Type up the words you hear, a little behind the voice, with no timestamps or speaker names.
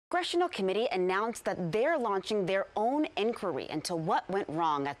Congressional Committee announced that they're launching their own inquiry into what went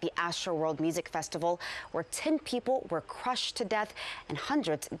wrong at the Astroworld Music Festival, where 10 people were crushed to death and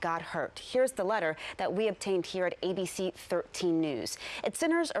hundreds got hurt. Here's the letter that we obtained here at ABC 13 News. It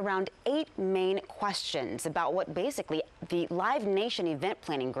centers around 8 main questions about what basically the Live Nation event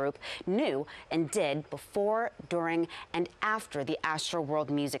planning group knew and did before, during, and after the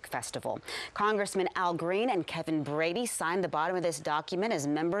Astroworld Music Festival. Congressman Al Green and Kevin Brady signed the bottom of this document as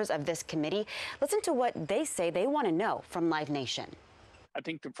members of this committee. Listen to what they say they want to know from Live Nation. I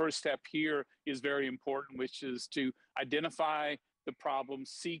think the first step here is very important, which is to identify the problems,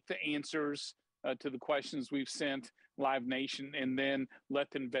 seek the answers to the questions we've sent Live Nation, and then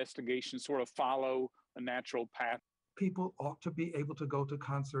let the investigation sort of follow a natural path. People ought to be able to go to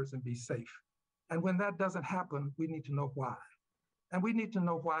concerts and be safe. And when that doesn't happen, we need to know why. And we need to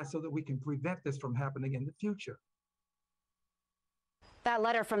know why so that we can prevent this from happening in the future. That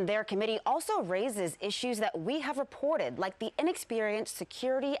letter from their committee also raises issues that we have reported, like the inexperienced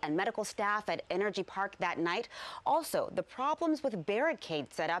security and medical staff at NRG Park that night. Also, the problems with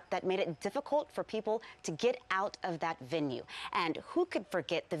barricade setup that made it difficult for people to get out of that venue. And who could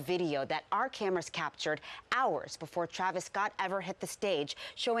forget the video that our cameras captured hours before Travis Scott ever hit the stage,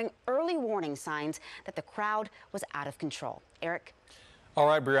 showing early warning signs that the crowd was out of control. Eric? All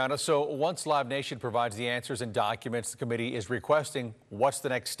right, Brianna. So once Live Nation provides the answers and documents the committee is requesting, what's the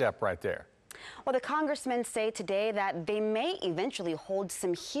next step right there? Well, the congressmen say today that they may eventually hold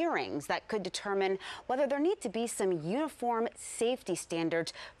some hearings that could determine whether there need to be some uniform safety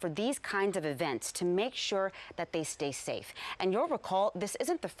standards for these kinds of events to make sure that they stay safe. And you'll recall, this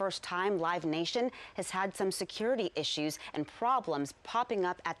isn't the first time Live Nation has had some security issues and problems popping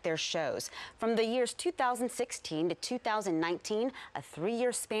up at their shows. From the years 2016 to 2019, a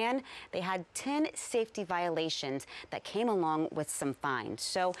 3-year span, they had 10 safety violations that came along with some fines.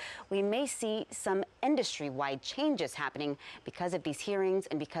 So we may see some industry-wide changes happening because of these hearings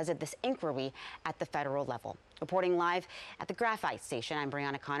and because of this inquiry at the federal level. Reporting live at the Graphite Station, I'm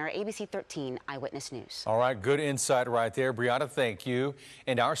Brianna Connor, ABC 13 Eyewitness News. All right, good insight right there. Brianna, thank you.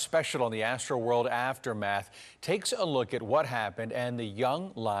 And our special on the Astroworld Aftermath takes a look at what happened and the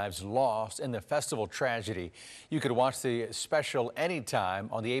young lives lost in the festival tragedy. You could watch the special anytime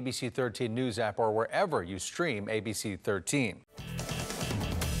on the ABC 13 News app or wherever you stream ABC 13.